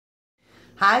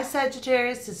Hi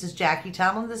Sagittarius, this is Jackie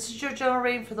Tomlin. This is your general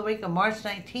reading for the week of March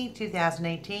 19,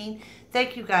 2018.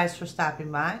 Thank you guys for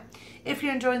stopping by. If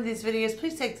you're enjoying these videos,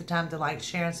 please take the time to like,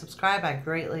 share, and subscribe. I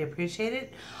greatly appreciate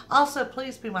it. Also,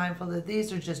 please be mindful that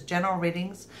these are just general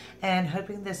readings and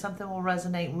hoping that something will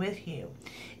resonate with you.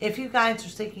 If you guys are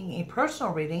seeking a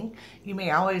personal reading, you may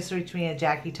always reach me at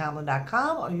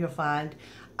JackieTomlin.com, or you'll find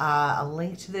a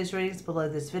link to those readings below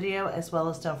this video, as well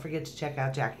as don't forget to check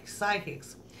out Jackie's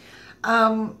Psychics.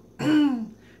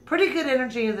 Pretty good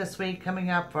energy this week coming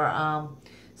up for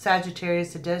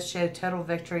Sagittarius. It does show total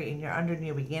victory and you're under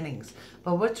new beginnings.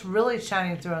 But what's really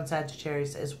shining through on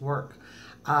Sagittarius is work.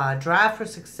 Drive for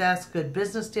success, good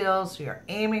business deals, you're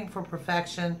aiming for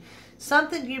perfection.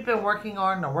 Something you've been working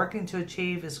on or working to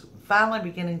achieve is finally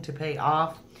beginning to pay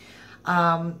off.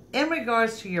 In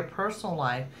regards to your personal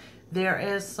life, there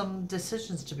is some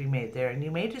decisions to be made there, and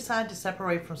you may decide to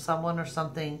separate from someone or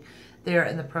something there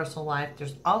in the personal life.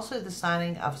 There's also the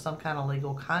signing of some kind of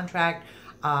legal contract,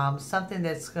 something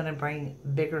that's going to bring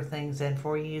bigger things in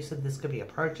for you. So this could be a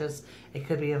purchase. It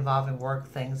could be involving work,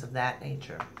 things of that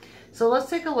nature. So let's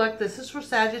take a look. This is for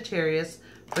Sagittarius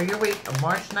for your week of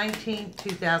March 19,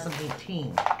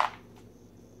 2018.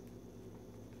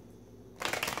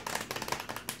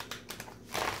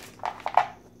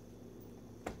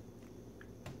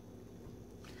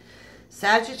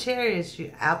 Sagittarius,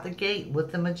 you out the gate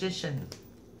with the Magician,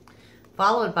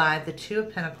 followed by the Two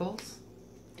of Pentacles,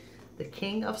 the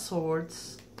King of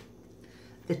Swords,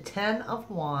 the Ten of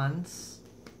Wands,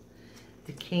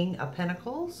 the King of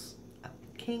Pentacles,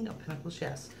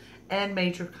 yes, and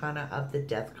Major Arcana of the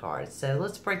Death card. So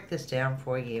let's break this down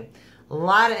for you. A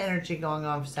lot of energy going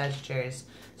on for Sagittarius,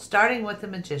 starting with the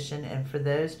Magician. And for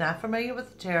those not familiar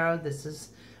with the tarot, this is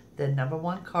the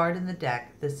 #1 card in the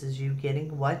deck. This is you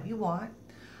getting what you want.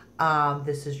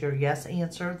 This is your yes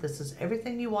answer. This is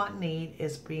everything you want and need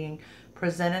is being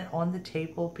presented on the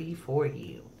table before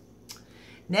you.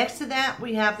 Next to that,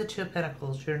 we have the Two of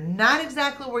Pentacles. You're not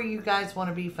exactly where you guys want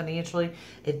to be financially.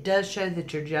 It does show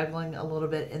that you're juggling a little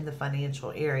bit in the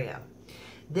financial area.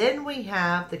 Then we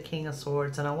have the King of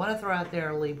Swords, and I want to throw out there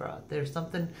a Libra. There's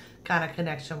something kind of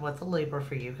connection with a Libra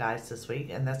for you guys this week,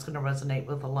 and that's going to resonate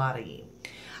with a lot of you.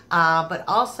 But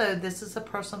also, this is a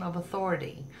person of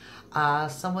authority.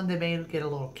 Someone that may get a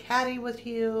little catty with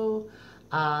you,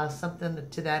 something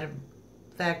to that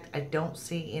effect. I don't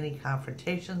see any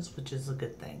confrontations, which is a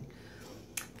good thing.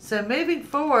 So moving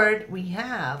forward, we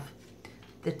have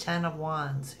the Ten of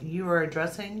Wands. You are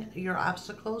addressing your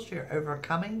obstacles. You're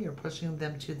overcoming. You're pushing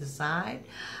them to the side.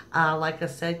 Like I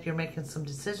said, you're making some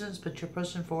decisions, but you're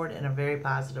pushing forward in a very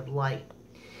positive light.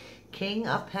 King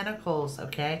of Pentacles,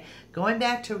 okay? Going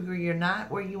back to where you're not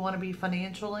where you want to be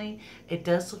financially, it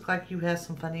does look like you have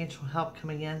some financial help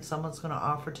coming in. Someone's going to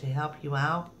offer to help you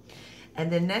out.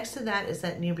 And then next to that is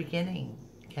that new beginning,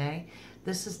 okay?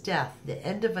 This is death, the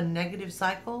end of a negative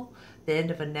cycle, the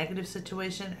end of a negative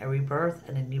situation, a rebirth,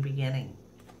 and a new beginning.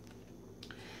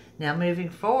 Now moving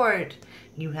forward,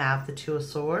 you have the Two of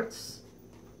Swords,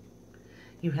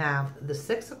 you have the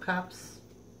Six of Cups,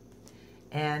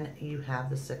 and you have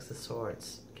the Six of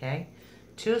Swords, okay?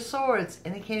 Two of Swords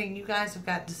indicating you guys have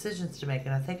got decisions to make,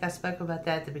 and I think I spoke about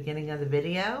that at the beginning of the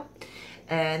video.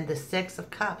 And the Six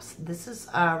of Cups, this is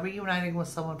reuniting with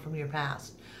someone from your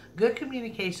past. Good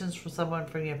communications from someone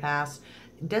from your past.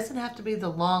 It doesn't have to be the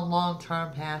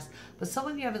long-term past, but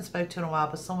someone you haven't spoken to in a while,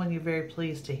 but someone you're very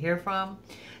pleased to hear from.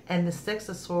 And the Six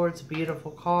of Swords,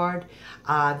 beautiful card.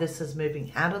 This is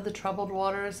moving out of the troubled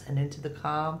waters and into the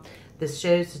calm. This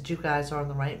shows that you guys are on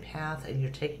the right path and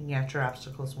you're taking out your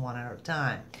obstacles one at a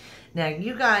time. Now,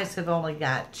 you guys have only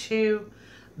got 2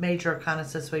 major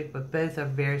arcanas this week, but both are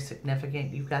very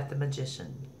significant. You've got the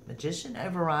Magician. Magician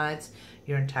overrides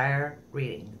your entire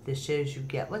reading. This shows you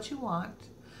get what you want.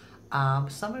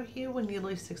 Some of you when you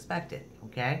least expect it,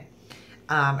 okay?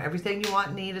 Everything you want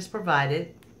and need is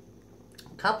provided.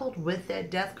 Coupled with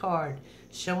that Death card,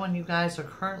 showing you guys are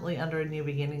currently under a new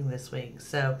beginning this week.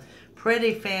 So,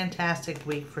 pretty fantastic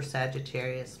week for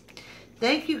Sagittarius.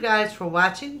 Thank you guys for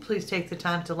watching. Please take the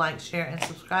time to like, share, and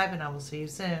subscribe, and I will see you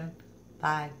soon.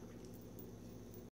 Bye.